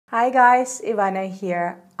Hi guys, Ivana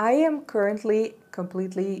here. I am currently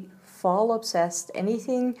completely fall obsessed.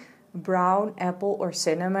 Anything brown, apple, or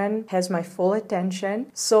cinnamon has my full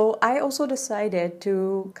attention. So I also decided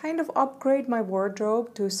to kind of upgrade my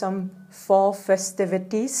wardrobe to some fall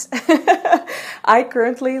festivities. I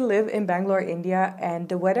currently live in Bangalore, India, and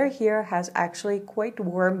the weather here has actually quite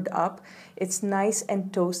warmed up. It's nice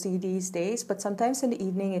and toasty these days, but sometimes in the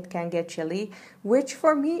evening it can get chilly, which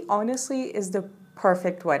for me honestly is the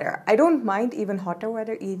perfect weather. I don't mind even hotter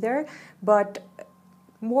weather either, but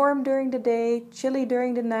warm during the day, chilly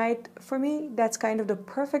during the night, for me, that's kind of the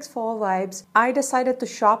perfect fall vibes. I decided to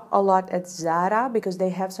shop a lot at Zara because they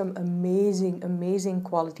have some amazing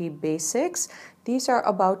quality basics. These are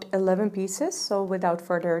about 11 pieces, so without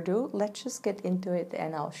further ado, let's just get into it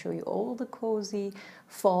and I'll show you all the cozy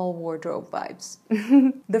fall wardrobe vibes.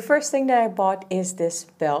 The first thing that I bought is this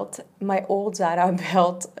belt. My old Zara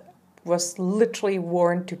belt was literally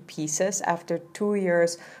worn to pieces after 2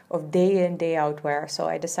 years of day in, day out wear. So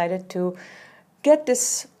I decided to get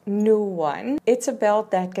this new one. It's a belt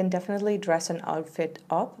that can definitely dress an outfit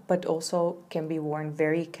up, but also can be worn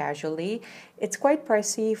very casually. It's quite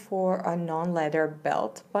pricey for a non-leather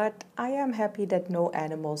belt, but I am happy that no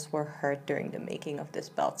animals were hurt during the making of this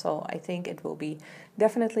belt. So I think it will be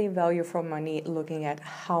definitely value for money looking at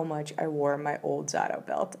how much I wore my old Zara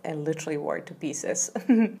belt and literally wore it to pieces.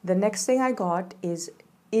 The next thing I got is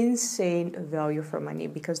insane value for money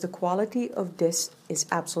because the quality of this is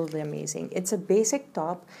absolutely amazing. It's a basic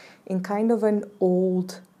top in kind of an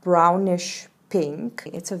old brownish pink.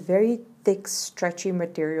 It's a very thick, stretchy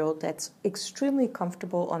material that's extremely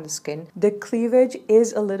comfortable on the skin. The cleavage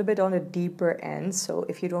is a little bit on the deeper end, so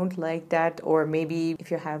if you don't like that, or maybe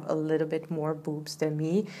if you have a little bit more boobs than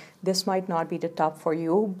me, this might not be the top for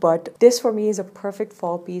you. But this for me is a perfect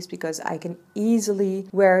fall piece because I can easily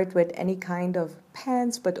wear it with any kind of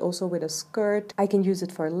pants, but also with a skirt. I can use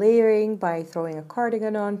it for layering by throwing a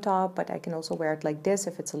cardigan on top, but I can also wear it like this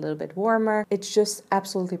if it's a little bit warmer. It's just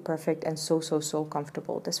absolutely perfect and so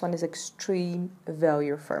comfortable. This one is extreme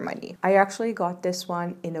value for money. I actually got this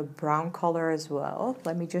one in a brown color as well.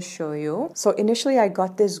 Let me just show you. So initially I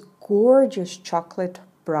got this gorgeous chocolate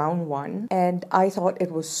brown one and I thought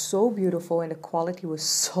it was so beautiful and the quality was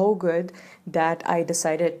so good that I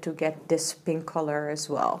decided to get this pink color as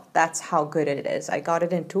well. That's how good it is. I got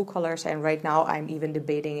it in two colors and right now I'm even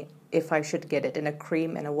debating if I should get it in a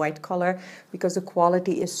cream and a white color because the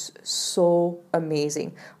quality is so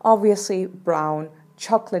amazing. Obviously brown,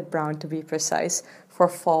 chocolate brown to be precise, for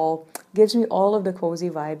fall gives me all of the cozy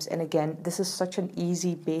vibes. And again, this is such an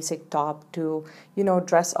easy basic top to,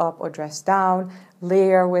 dress up or dress down,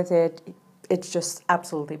 layer with it. It's just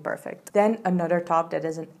absolutely perfect. Then another top that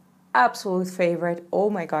is an absolute favorite. Oh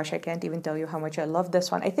my gosh, I can't even tell you how much I love this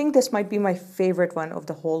one. I think this might be my favorite one of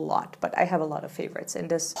the whole lot, but I have a lot of favorites in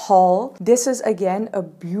this haul. This is again a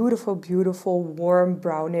beautiful warm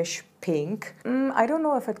brownish pink. I don't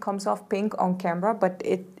know if it comes off pink on camera, but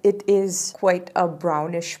it is quite a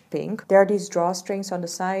brownish pink. There are these drawstrings on the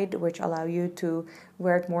side which allow you to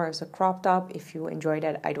wear it more as a crop top if you enjoy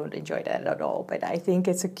that. I don't enjoy that at all, but I think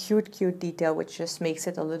it's a cute detail which just makes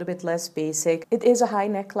it a little bit less basic. It is a high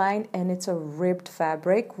neckline and it's a ribbed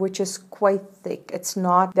fabric which is quite thick. It's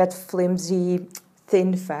not that flimsy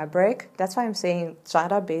thin fabric. That's why I'm saying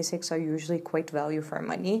Zara basics are usually quite value for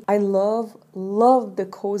money. I love the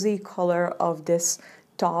cozy color of this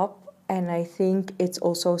top, and I think it's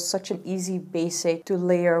also such an easy basic to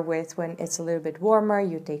layer with when it's a little bit warmer.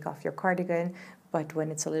 You take off your cardigan, but when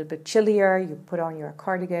it's a little bit chillier, you put on your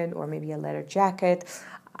cardigan or maybe a leather jacket.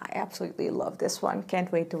 I absolutely love this one.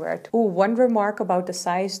 Can't wait to wear it. Oh, one remark about the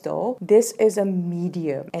size though. This is a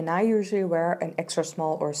medium and I usually wear an extra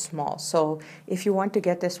small or small. So if you want to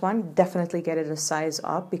get this one, definitely get it a size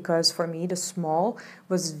up because for me, the small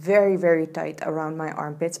was very tight around my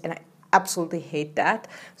armpits and I absolutely hate that.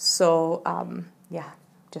 So yeah.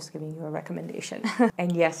 Just giving you a recommendation.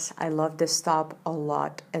 And yes, I love this top a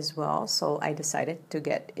lot as well. So I decided to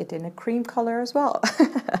get it in a cream color as well.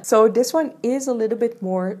 So this one is a little bit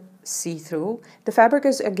more see-through. The fabric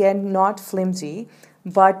is again not flimsy,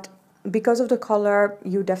 but because of the color,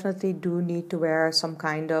 you definitely do need to wear some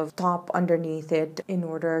kind of top underneath it in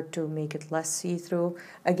order to make it less see-through.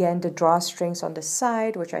 Again, the drawstrings on the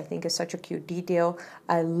side, which I think is such a cute detail.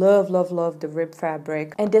 I love the rib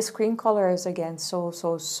fabric. And this cream color is again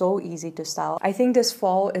so easy to style. I think this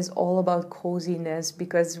fall is all about coziness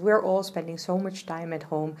because we're all spending so much time at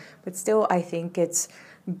home, but still I think it's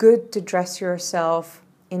good to dress yourself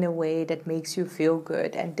in a way that makes you feel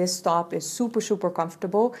good. And this top is super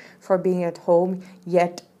comfortable for being at home,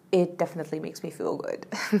 yet it definitely makes me feel good.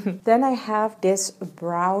 Then I have this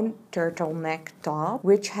brown turtleneck top,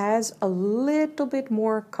 which has a little bit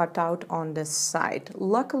more cutout on the side.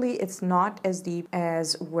 Luckily, it's not as deep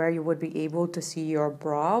as where you would be able to see your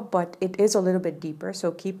bra, but it is a little bit deeper,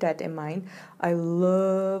 so keep that in mind. I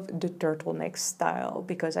love the turtleneck style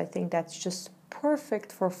because I think that's just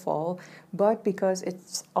perfect for fall, but because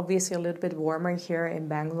it's obviously a little bit warmer here in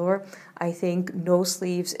Bangalore, I think no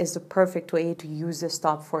sleeves is the perfect way to use this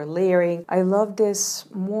top for layering. I love this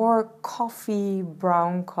more coffee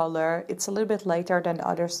brown color. It's a little bit lighter than the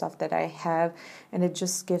other stuff that I have, and it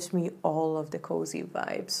just gives me all of the cozy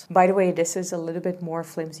vibes. By the way, this is a little bit more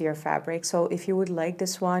flimsier fabric, so if you would like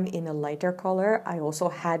this one in a lighter color, I also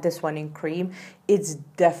had this one in cream. It's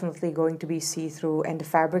definitely going to be see-through, and the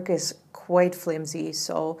fabric is quite flimsy,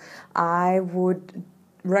 so I would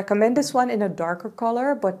recommend this one in a darker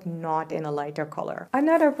color, but not in a lighter color.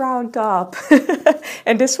 Another brown top.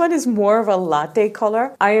 And this one is more of a latte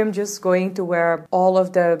color. I am just going to wear all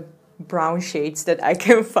of the brown shades that I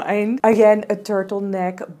can find. Again, a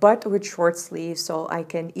turtleneck, but with short sleeves, so I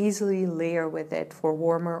can easily layer with it for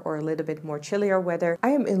warmer or a little bit more chillier weather. I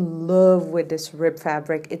am in love with this rib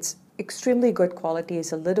fabric. It's extremely good quality.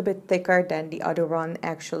 It's a little bit thicker than the other one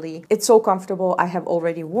actually. It's so comfortable. I have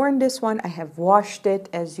already worn this one. I have washed it,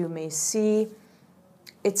 as you may see.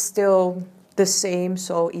 It's still the same,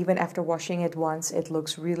 so even after washing it once, it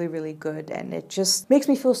looks really, really good, and it just makes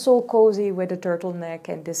me feel so cozy with the turtleneck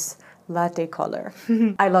and this latte color.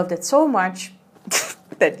 I loved it so much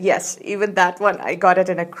that yes, even that one, I got it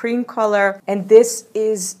in a cream color, and this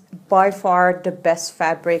is by far the best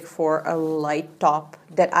fabric for a light top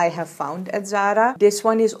that I have found at Zara. This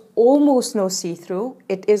one is almost no see-through.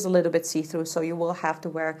 It is a little bit see-through, so you will have to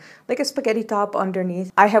wear like a spaghetti top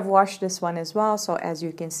underneath. I have washed this one as well, so as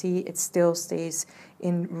you can see, it still stays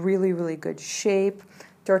in really, really good shape.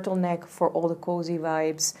 Turtleneck for all the cozy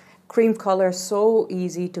vibes. Cream color, so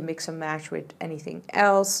easy to mix and match with anything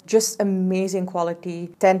else. Just amazing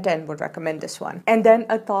quality. 10/10 would recommend this one. And then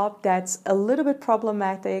a top that's a little bit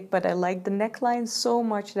problematic, but I like the neckline so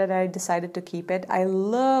much that I decided to keep it. I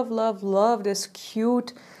love, love, love this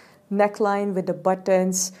cute neckline with the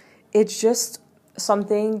buttons. It's just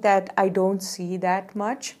something that I don't see that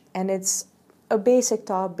much, and it's a basic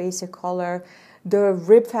top, basic color. The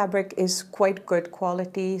rib fabric is quite good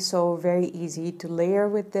quality, so very easy to layer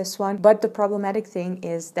with this one. But the problematic thing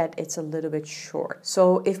is that it's a little bit short.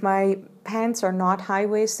 So if my pants are not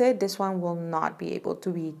high-waisted, this one will not be able to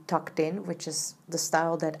be tucked in, which is the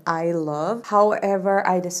style that I love. However,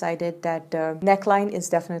 I decided that the neckline is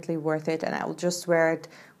definitely worth it, and I'll just wear it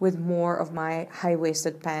with more of my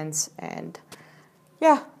high-waisted pants, and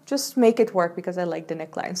yeah, just make it work because I like the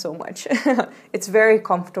neckline so much. It's very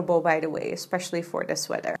comfortable, by the way, especially for this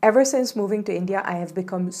weather. Ever since moving to India, I have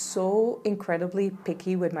become so incredibly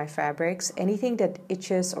picky with my fabrics. Anything that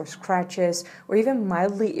itches or scratches or even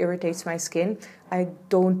mildly irritates my skin, I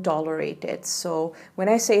don't tolerate it. So when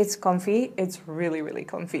I say it's comfy, it's really, really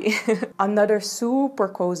comfy. Another super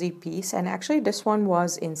cozy piece, and actually this one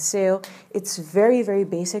was in sale. It's very, very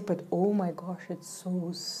basic, but oh my gosh, it's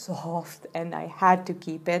so soft, and I had to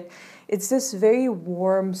keep it. It's this very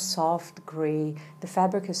warm, soft gray. The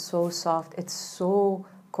fabric is so soft. It's so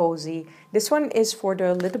cozy. This one is for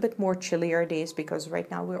the little bit more chillier days because right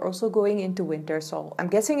now we're also going into winter, so I'm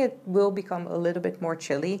guessing it will become a little bit more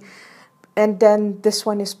chilly. And then this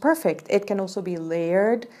one is perfect. It can also be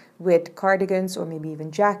layered with cardigans or maybe even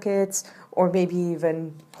jackets or maybe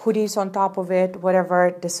even hoodies on top of it,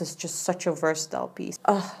 whatever. This is just such a versatile piece.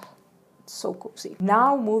 So cozy.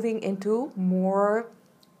 Now moving into more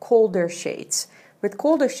colder shades. With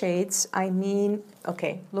colder shades, I mean,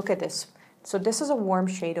 okay, look at this. So this is a warm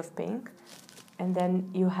shade of pink, and then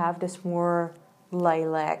you have this more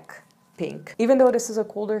lilac pink. Even though this is a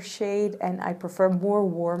colder shade and I prefer more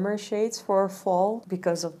warmer shades for fall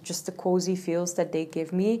because of just the cozy feels that they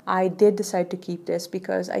give me, I did decide to keep this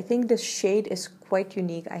because I think this shade is quite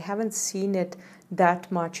unique. I haven't seen it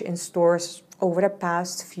that much in stores over the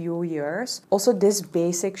past few years. Also, this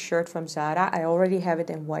basic shirt from Zara, I already have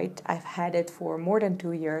it in white. I've had it for more than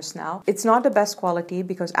 2 years now. It's not the best quality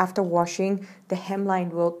because after washing, the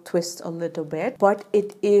hemline will twist a little bit, but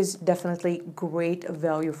it is definitely great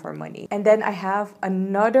value for money. And then I have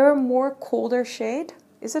another more colder shade.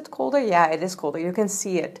 Is it colder? Yeah, it is colder. You can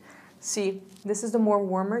see it. See, this is the more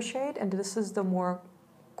warmer shade and this is the more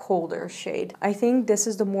colder shade. I think this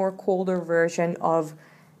is the more colder version of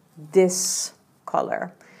this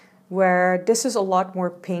color, where this is a lot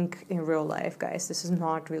more pink in real life, guys. This is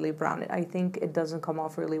not really brown. I think it doesn't come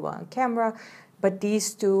off really well on camera, but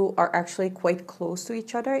these two are actually quite close to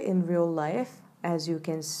each other in real life. as you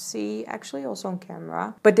can see, actually also on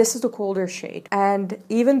camera. But this is the colder shade. And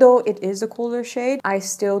even though it is a colder shade, I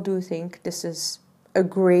still do think this is a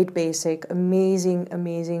great basic,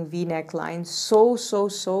 amazing V-neck line. So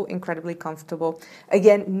incredibly comfortable.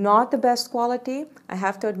 Again, not the best quality, I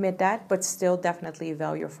have to admit that, but still definitely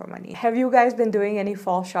value for money. Have you guys been doing any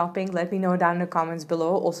fall shopping? Let me know down in the comments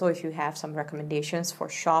below. Also, if you have some recommendations for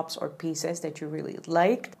shops or pieces that you really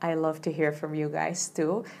liked, I love to hear from you guys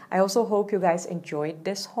too. I also hope you guys enjoyed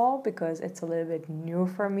this haul because it's a little bit new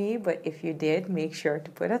for me, but if you did, make sure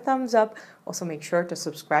to put a thumbs up. Also, make sure to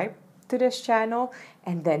subscribe to this channel,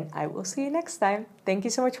 and then I will see you next time. Thank you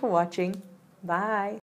so much for watching. Bye.